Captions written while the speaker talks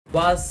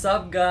What's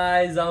up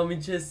guys, I'm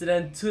Winchester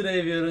and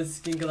today we are on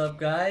Skinclub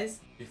guys.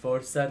 Before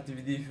start the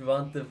video, if you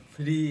want the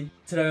free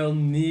trial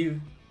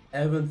new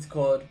event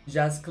code,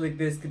 just click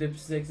the description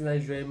section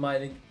and join my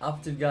link.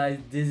 After guys,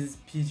 this is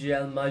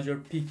PGL Major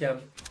PICKEM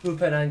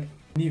Copenhagen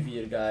New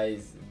Year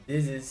guys.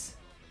 This is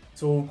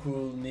so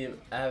cool new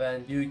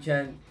event. You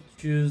can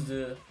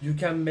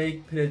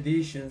make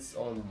predictions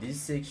on this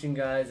section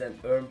guys and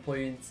earn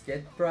points,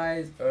 get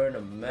prize, earn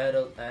a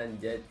medal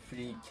and get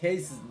free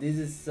cases. This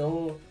is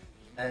so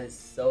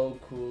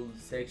cool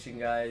section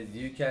guys.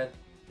 You can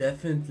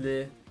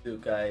definitely do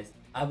guys.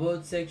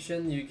 About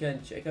section, you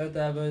can check out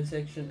the about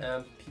section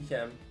and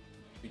PICKEM.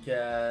 You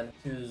can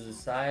choose the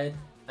side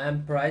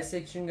and price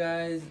section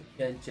guys.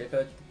 You can check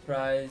out the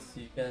price.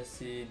 You can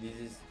see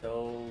this is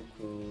so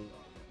cool.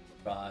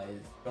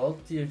 Price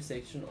gold tier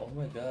section, oh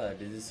my god,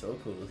 this is so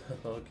cool.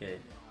 Okay,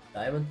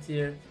 diamond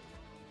tier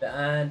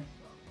and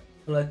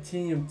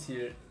platinum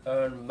tier,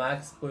 earn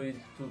max point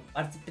to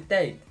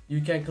participate.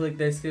 You can click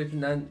the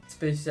description and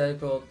special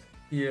code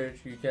here,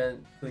 you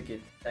can click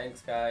it.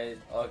 Thanks guys.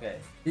 Okay,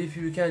 if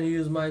you can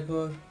use my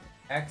code,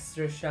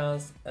 extra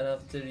chance, and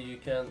after you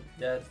can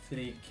get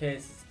free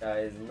cases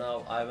guys.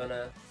 Now I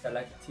wanna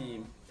select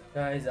team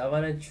guys. I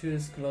wanna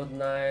choose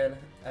Cloud9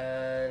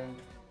 and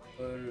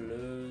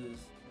lose.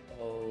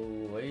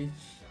 Oh,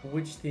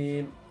 which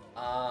team?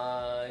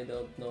 I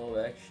don't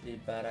know actually,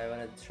 but I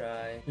wanna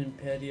try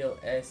Imperial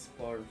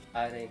Esport.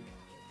 I think.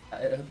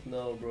 I don't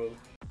know, bro.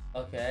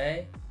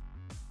 Okay,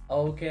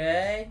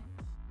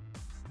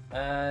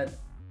 and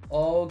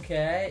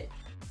okay.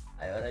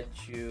 I wanna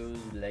choose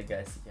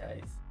Legacy,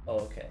 guys.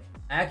 Okay.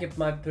 I keep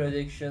my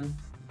prediction.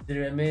 The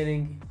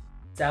remaining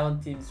 7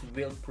 teams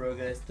will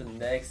progress to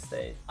next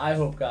stage. I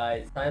hope,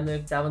 guys. Time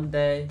left 7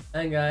 days,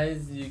 and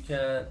guys, you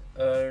can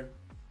earn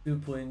 2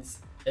 points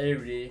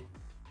every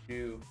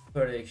new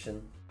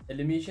prediction.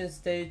 Elimination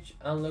stage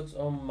unlocks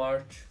on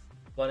March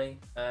 20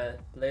 and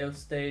playoff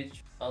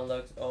stage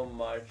unlocks on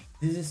March.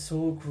 This is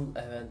so cool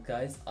event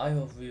guys. I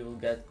hope we will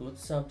get good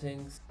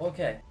somethings.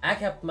 Okay, I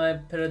kept my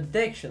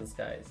predictions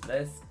guys.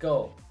 Let's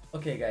go.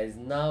 Okay guys,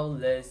 now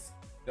let's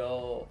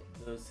go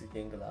to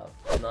Skinclub.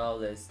 Now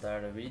let's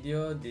start a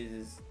video. This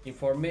is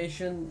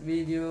information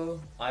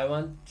video. I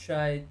want to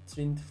try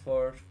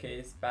 24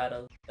 case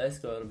battle. Let's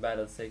go to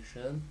battle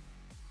section.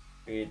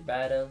 Create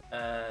battle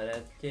and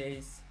at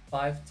case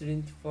 5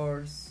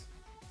 24s,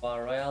 1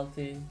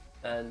 royalty,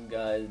 and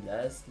guys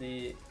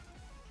lastly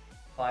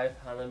 5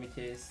 Hanami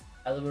case,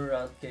 11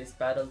 round case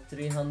battle,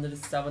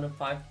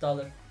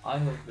 $375. I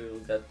hope we will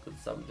get good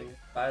something.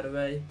 By the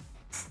way,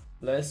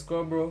 let's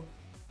go bro.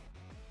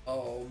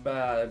 Oh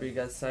bad, we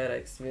got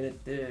Cyrex. We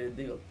need the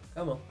Deagle.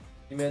 Come on,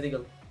 give me a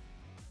Deagle.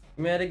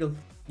 Give me a Deagle.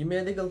 Give me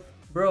a Deagle.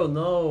 Bro,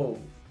 no,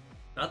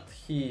 not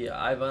here.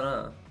 I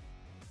wanna.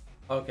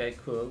 Okay,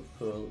 cool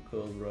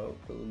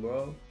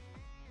bro.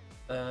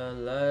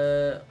 And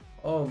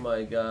oh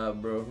my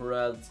god bro,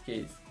 royalty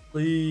case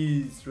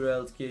please,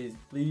 royalty case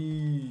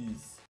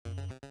please.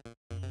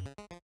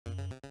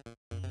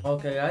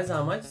 Okay guys,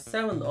 how much?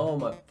 7. Oh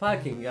my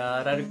fucking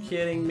god, are you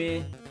kidding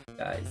me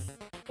guys?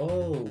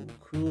 Oh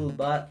cool,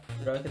 but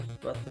rocket,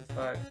 what the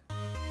fuck?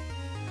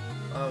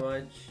 How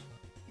much?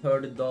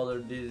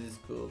 $30. This is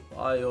cool.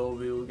 I hope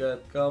we will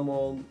get, come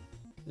on.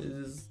 This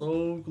is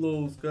so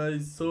close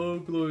guys,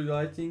 so close.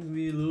 I think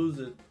we lose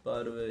it,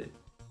 by the way.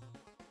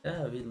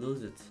 Yeah, we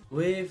lose it.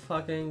 We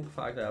fucking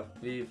fucked up.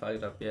 We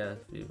fucked up, yeah,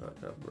 we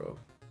fucked up bro.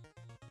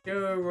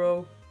 Here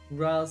bro,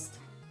 Rust,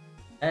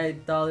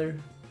 $8.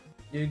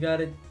 You got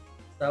it,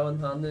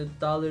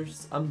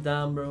 $700. I'm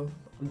down bro,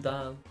 I'm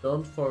down.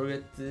 Don't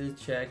forget to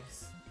check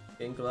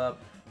Skinclub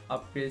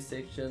upgrade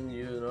section,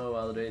 you know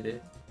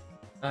already.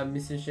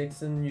 Mission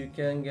section, you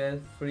can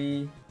get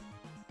free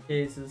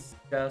cases.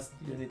 Just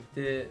you need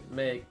to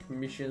make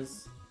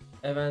missions.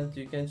 Event,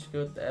 you can check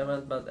out the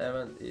event, but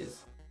event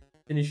is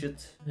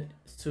finished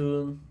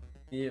soon.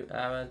 New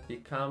event be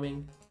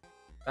coming.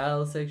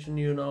 Battle section,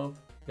 you know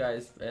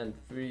guys, and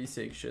free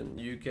section,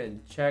 you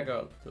can check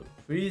out the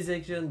free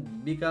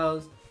section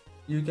because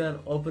you can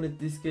open it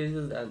these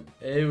cases and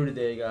every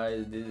day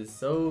guys. This is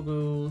so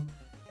cool.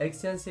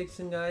 Exchange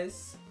section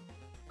guys,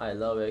 I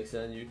love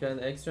exchange. You can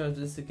exchange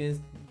the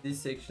skins this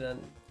section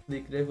and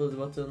click reference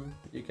button.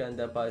 You can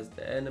deposit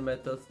any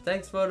methods.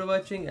 Thanks for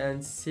watching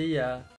and see ya.